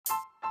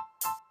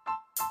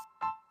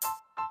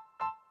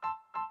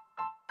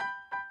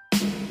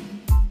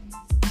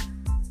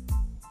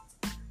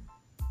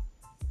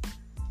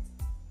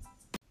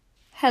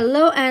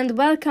Hello and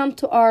welcome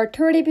to our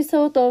third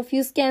episode of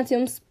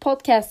Euskantium's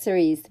podcast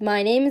series.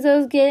 My name is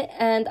Özge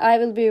and I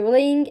will be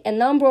relaying a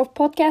number of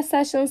podcast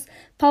sessions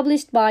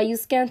published by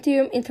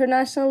Euskantium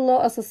International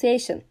Law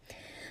Association.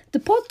 The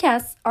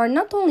podcasts are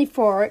not only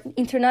for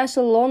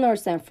international law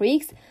nerds and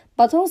freaks,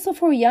 but also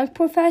for young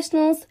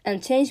professionals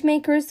and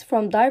changemakers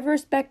from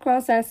diverse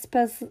backgrounds and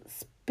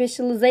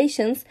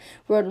specializations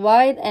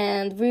worldwide,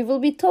 and we will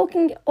be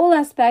talking all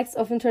aspects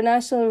of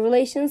international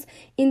relations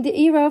in the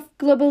era of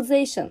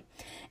globalization.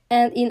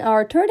 And in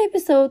our third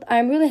episode,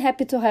 I'm really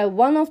happy to have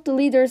one of the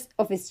leaders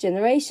of its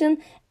generation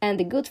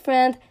and a good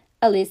friend,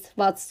 Alice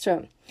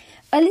Wattström.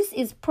 Alice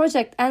is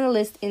project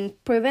analyst in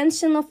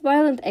prevention of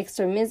violent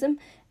extremism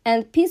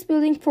and peace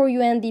building for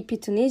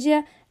UNDP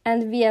Tunisia,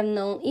 and we have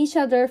known each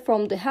other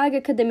from the Hague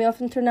Academy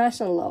of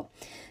International Law.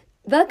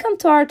 Welcome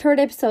to our third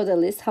episode,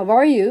 Alice. How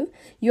are you?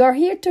 You are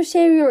here to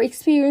share your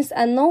experience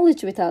and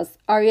knowledge with us.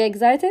 Are you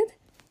excited?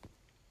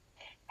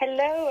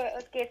 Hello,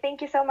 Özge.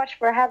 Thank you so much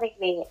for having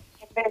me.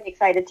 I'm very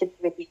excited to be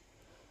with you.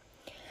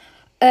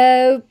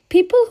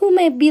 People who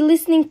may be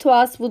listening to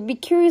us would be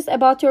curious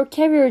about your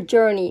career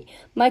journey.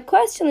 My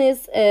question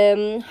is,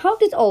 how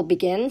did it all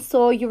begin?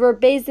 So you were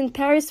based in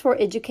Paris for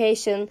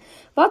education.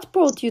 What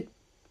brought you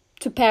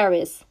to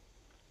Paris?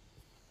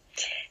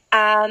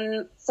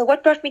 So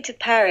what brought me to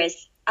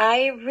Paris?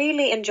 I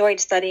really enjoyed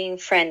studying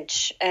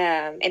French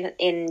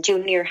in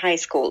junior high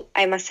school.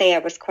 I must say I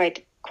was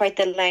quite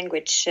the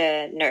language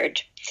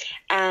nerd.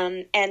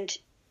 And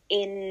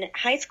in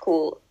high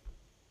school,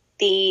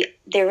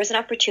 there was an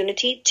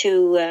opportunity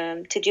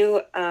to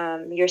do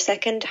your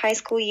second high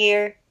school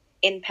year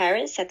in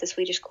Paris at the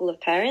Swedish School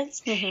of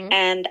Paris,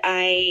 and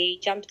I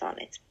jumped on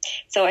it.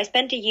 So I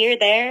spent a year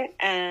there.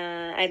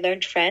 I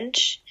learned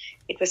French.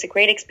 It was a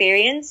great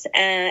experience.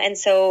 And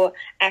so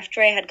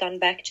after I had gone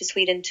back to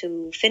Sweden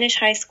to finish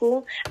high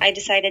school, I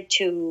decided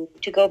to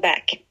go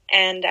back.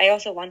 And I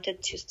also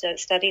wanted to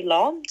study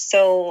law.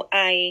 So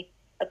I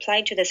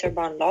applied to the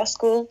Sorbonne Law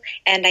School,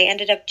 and I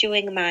ended up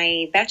doing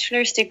my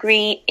bachelor's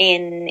degree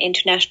in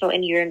international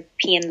and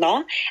European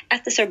law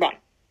at the Sorbonne.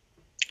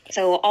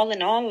 So all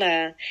in all,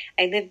 I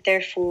lived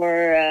there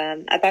for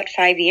about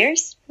 5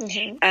 years.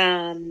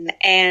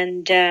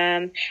 And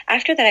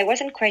after that, I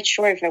wasn't quite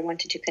sure if I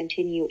wanted to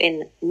continue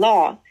in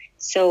law.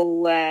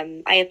 So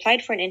I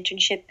applied for an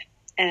internship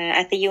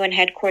at the UN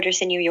headquarters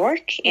in New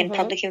York in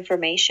public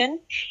information.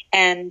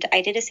 And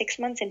I did a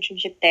 6-month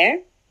internship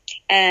there,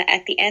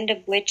 at the end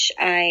of which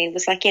I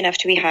was lucky enough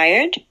to be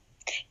hired.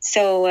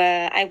 So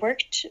I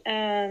worked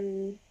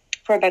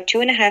for about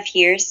 2.5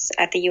 years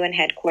at the UN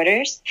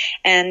headquarters,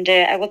 and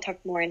I will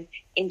talk more in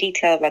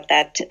detail about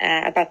that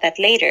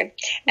later.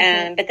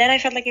 But then I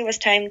felt like it was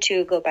time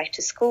to go back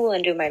to school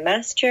and do my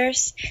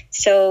master's.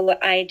 So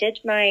I did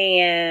my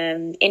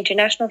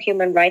International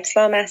Human Rights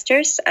Law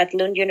Masters at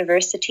Lund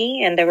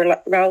University and the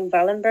Raoul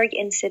Wallenberg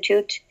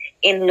Institute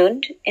in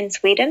Lund in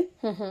Sweden.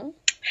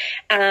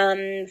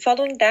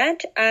 Following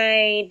that,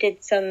 I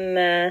did some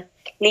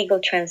legal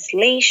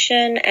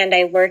translation, and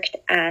I worked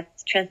at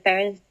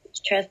Transparency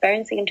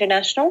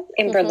International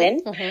in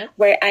Berlin,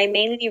 where I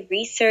mainly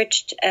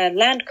researched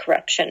land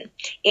corruption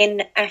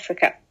in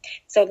Africa.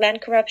 So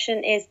land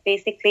corruption is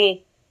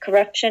basically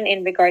corruption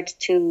in regards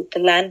to the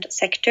land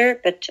sector,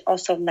 but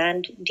also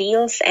land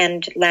deals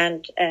and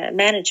land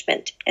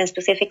management, and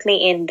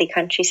specifically in the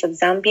countries of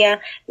Zambia,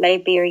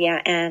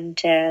 Liberia, and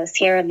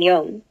Sierra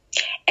Leone.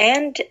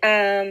 And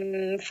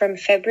from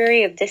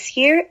February of this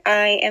year,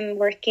 I am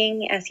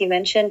working, as you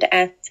mentioned,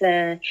 at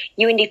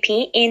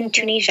UNDP in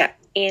Tunisia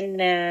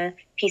in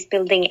peace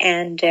building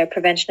and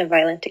prevention of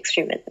violent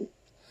extremism.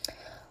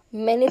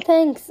 Many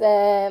thanks.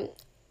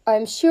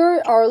 I'm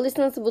sure our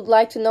listeners would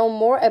like to know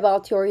more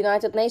about your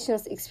United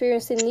Nations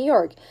experience in New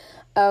York.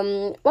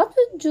 What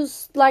would you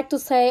like to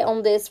say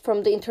on this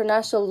from the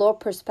international law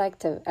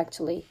perspective,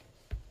 actually?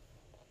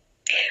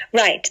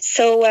 Right.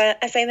 So,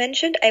 as I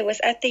mentioned, I was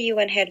at the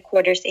UN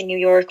headquarters in New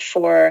York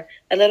for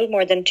a little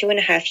more than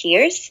 2.5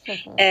 years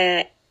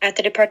at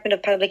the Department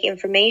of Public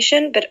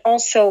Information, but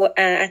also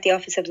at the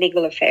Office of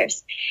Legal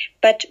Affairs.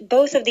 But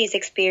both of these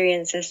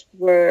experiences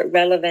were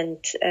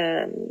relevant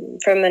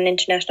from an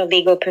international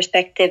legal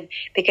perspective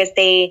because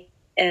they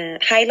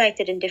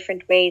highlighted in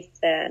different ways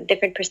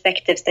different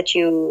perspectives that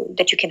you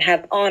can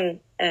have on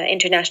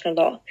international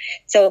law.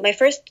 So my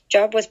first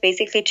job was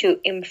basically to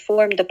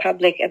inform the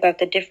public about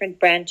the different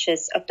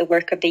branches of the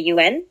work of the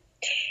UN.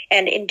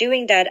 And in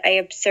doing that, I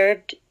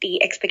observed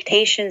the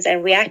expectations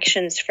and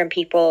reactions from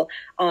people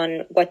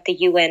on what the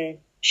UN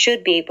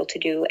should be able to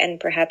do and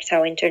perhaps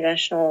how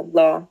international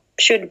law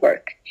should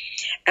work.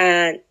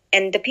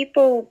 And the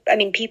people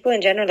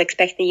in general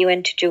expect the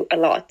UN to do a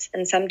lot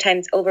and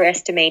sometimes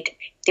overestimate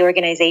the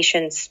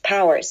organization's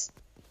powers.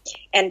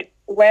 And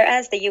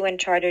whereas the UN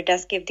Charter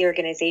does give the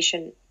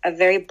organization a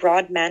very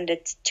broad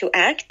mandate to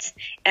act,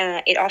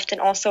 it often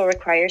also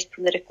requires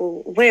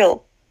political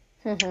will.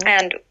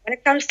 And when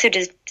it comes to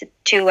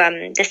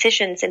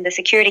decisions in the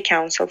Security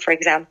Council, for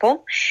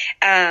example,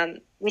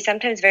 we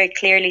sometimes very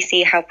clearly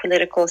see how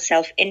political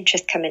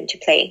self-interest come into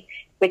play.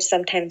 which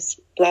sometimes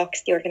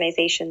blocks the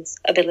organization's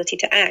ability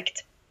to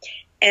act.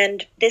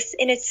 And this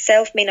in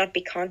itself may not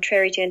be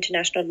contrary to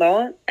international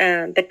law,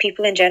 but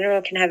people in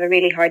general can have a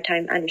really hard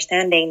time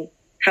understanding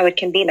how it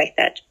can be like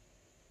that.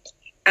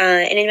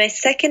 And in my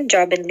second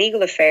job in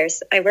legal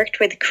affairs, I worked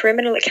with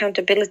criminal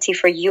accountability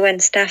for UN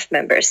staff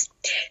members.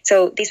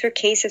 So these were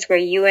cases where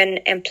UN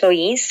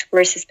employees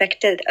were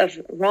suspected of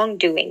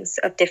wrongdoings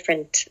of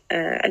different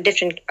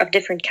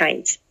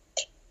kinds.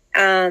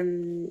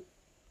 And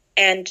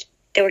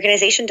the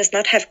organization does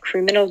not have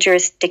criminal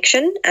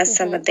jurisdiction, as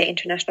some of the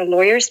international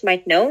lawyers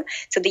might know.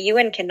 So the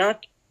UN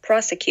cannot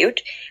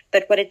prosecute,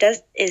 but what it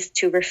does is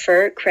to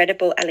refer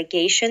credible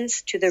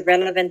allegations to the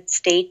relevant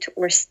state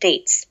or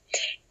states.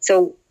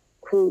 So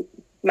who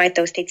might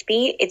those states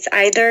be? It's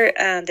either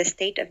the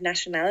state of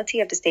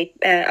nationality of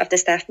the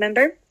staff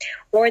member,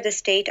 or the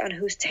state on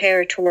whose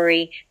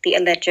territory the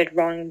alleged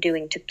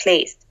wrongdoing took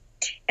place.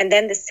 And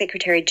then the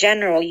Secretary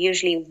General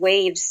usually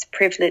waives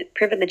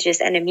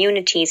privileges and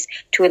immunities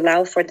to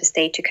allow for the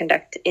state to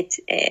conduct its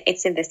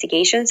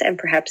investigations and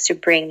perhaps to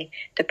bring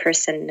the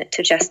person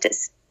to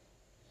justice.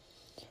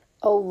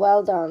 Oh,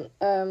 well done.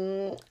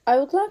 I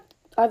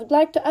would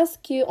like to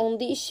ask you on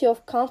the issue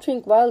of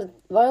countering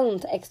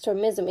violent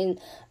extremism in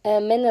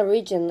MENA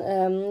region.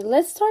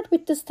 Let's start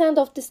with the stand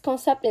of this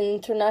concept in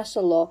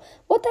international law.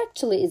 What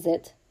actually is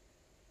it?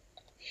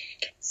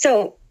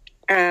 So,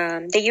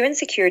 the UN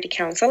Security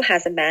Council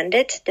has a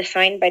mandate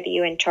defined by the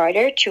UN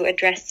Charter to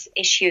address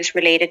issues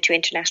related to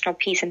international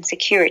peace and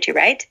security,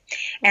 right?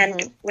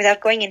 And without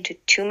going into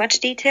too much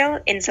detail,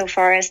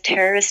 insofar as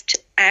terrorist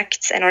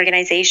acts and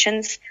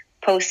organizations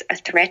pose a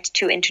threat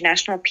to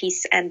international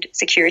peace and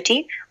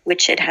security,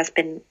 which it has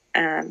been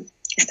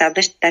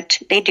established that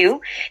they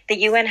do, the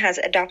UN has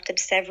adopted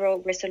several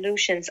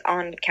resolutions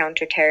on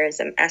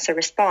counterterrorism as a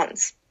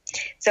response.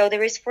 So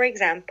there is, for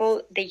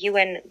example, the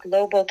UN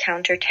Global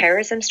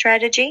Counterterrorism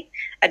Strategy,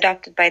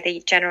 adopted by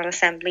the General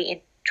Assembly in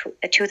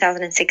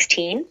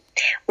 2016,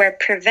 where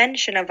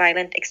prevention of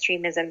violent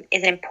extremism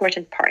is an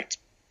important part.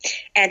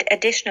 And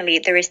additionally,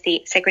 there is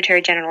the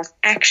Secretary General's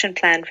Action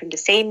Plan from the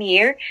same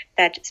year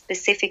that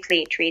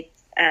specifically treats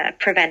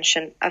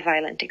prevention of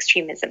violent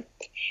extremism.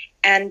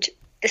 And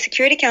the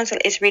Security Council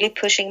is really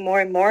pushing more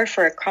and more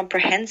for a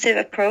comprehensive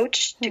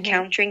approach to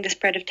countering the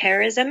spread of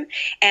terrorism.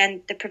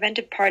 And the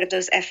preventive part of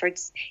those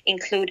efforts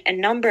include a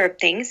number of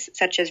things,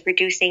 such as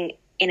reducing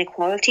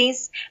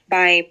inequalities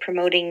by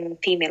promoting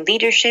female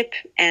leadership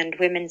and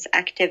women's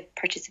active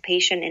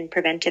participation in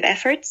preventive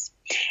efforts,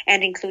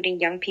 and including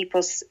young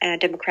people's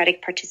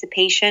democratic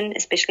participation,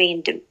 especially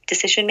in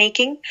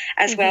decision-making,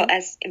 as well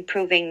as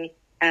improving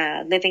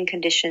living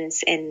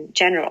conditions in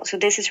general. So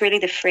this is really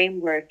the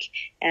framework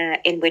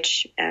in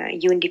which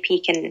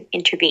UNDP can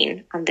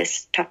intervene on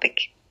this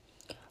topic.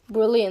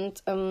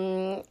 Brilliant.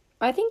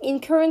 I think in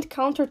current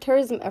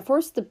counterterrorism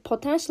efforts, the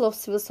potential of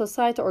civil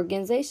society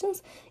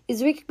organizations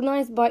is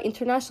recognized by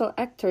international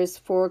actors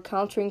for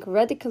countering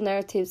radical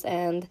narratives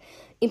and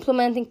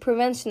implementing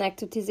prevention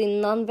activities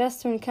in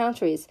non-Western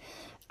countries.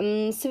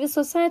 Civil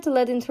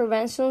society-led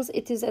interventions,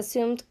 it is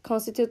assumed,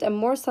 constitute a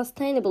more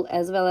sustainable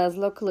as well as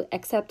locally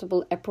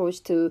acceptable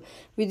approach to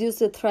reduce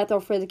the threat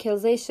of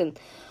radicalization.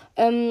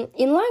 In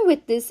line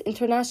with this,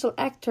 international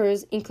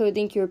actors,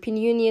 including European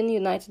Union,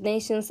 United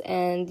Nations,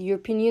 and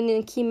European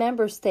Union key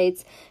member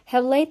states,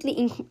 have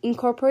lately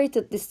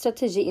incorporated this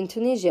strategy in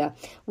Tunisia,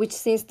 which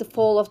since the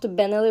fall of the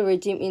Ben Ali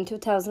regime in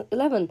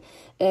 2011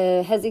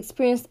 has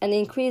experienced an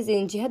increase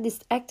in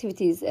jihadist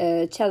activities,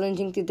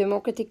 challenging the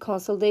democratic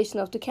consolidation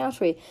of the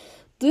country.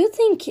 Do you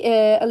think,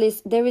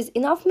 Alice, there is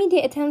enough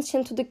media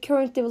attention to the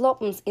current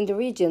developments in the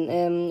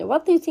region?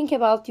 What do you think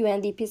about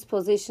UNDP's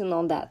position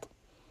on that?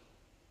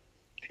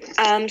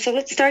 So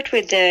let's start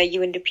with the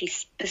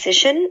UNDP's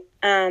position.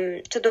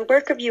 So the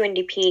work of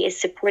UNDP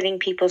is supporting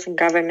peoples and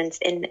governments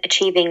in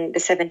achieving the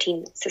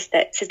 17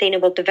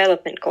 Sustainable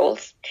Development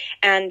Goals.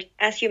 And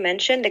as you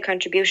mentioned, the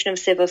contribution of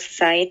civil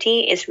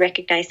society is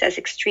recognized as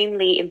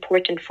extremely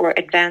important for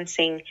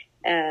advancing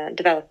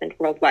development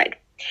worldwide.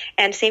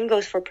 And same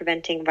goes for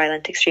preventing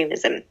violent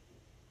extremism.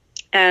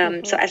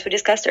 So as we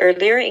discussed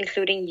earlier,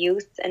 including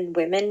youth and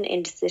women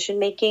in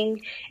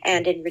decision-making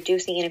and in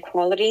reducing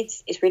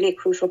inequalities is really a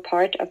crucial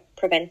part of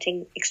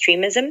preventing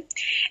extremism.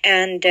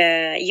 And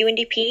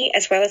UNDP,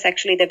 as well as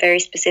actually the very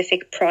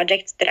specific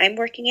project that I'm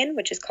working in,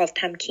 which is called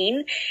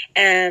Tamkeen,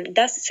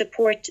 does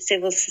support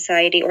civil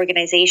society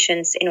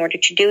organizations in order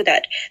to do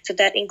that. So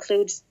that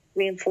includes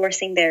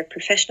reinforcing their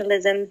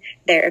professionalism,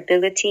 their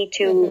ability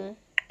to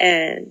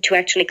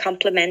actually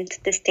complement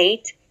the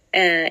state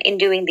in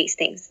doing these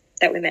things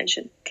that we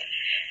mentioned.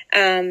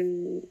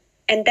 And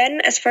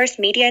then as far as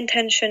media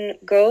attention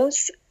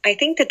goes, I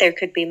think that there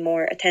could be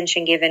more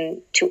attention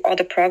given to all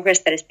the progress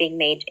that is being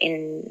made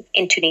in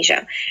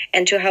Tunisia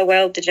and to how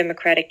well the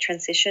democratic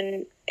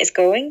transition is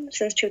going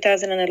since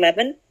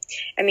 2011.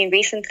 I mean,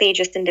 recently,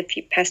 just in the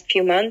past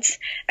few months,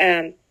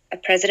 a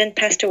president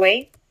passed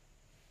away.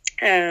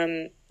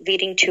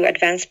 leading to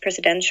advanced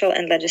presidential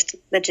and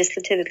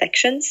legislative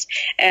elections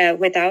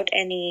without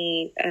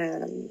any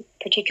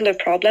particular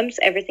problems.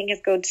 Everything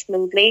has gone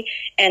smoothly,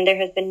 and there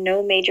has been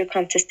no major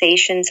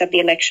contestations of the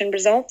election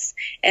results,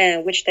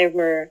 which there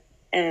were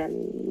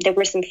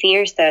some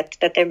fears that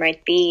there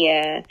might be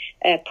a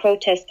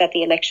protest that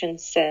the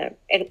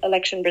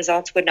election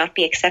results would not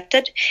be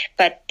accepted,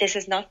 but this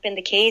has not been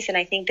the case, and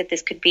I think that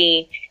this could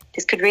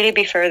really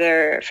be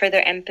further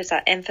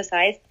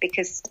emphasized,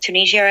 because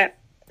Tunisia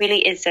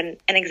really is an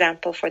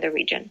example for the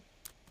region.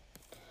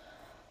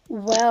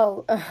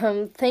 Well,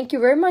 thank you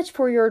very much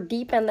for your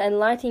deep and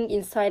enlightening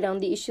insight on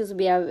the issues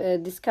we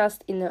have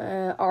discussed in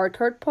our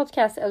third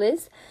podcast,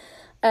 Elise.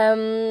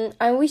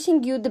 I'm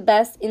wishing you the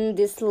best in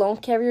this long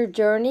career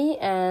journey,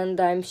 and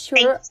I'm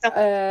sure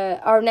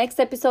our next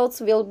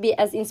episodes will be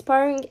as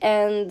inspiring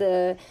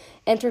and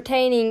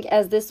entertaining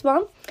as this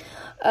one.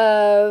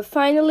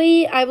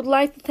 Finally, I would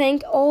like to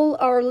thank all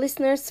our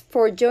listeners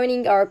for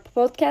joining our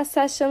podcast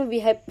session.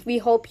 We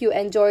hope you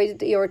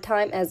enjoyed your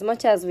time as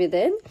much as we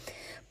did.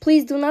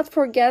 Please do not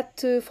forget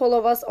to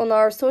follow us on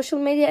our social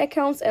media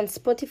accounts and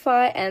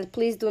Spotify, and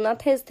please do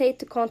not hesitate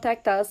to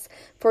contact us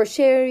for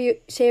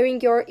sharing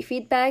your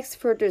feedbacks,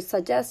 further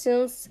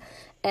suggestions,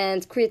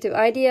 and creative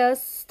ideas.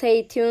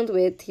 Stay tuned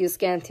with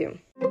Euskantium.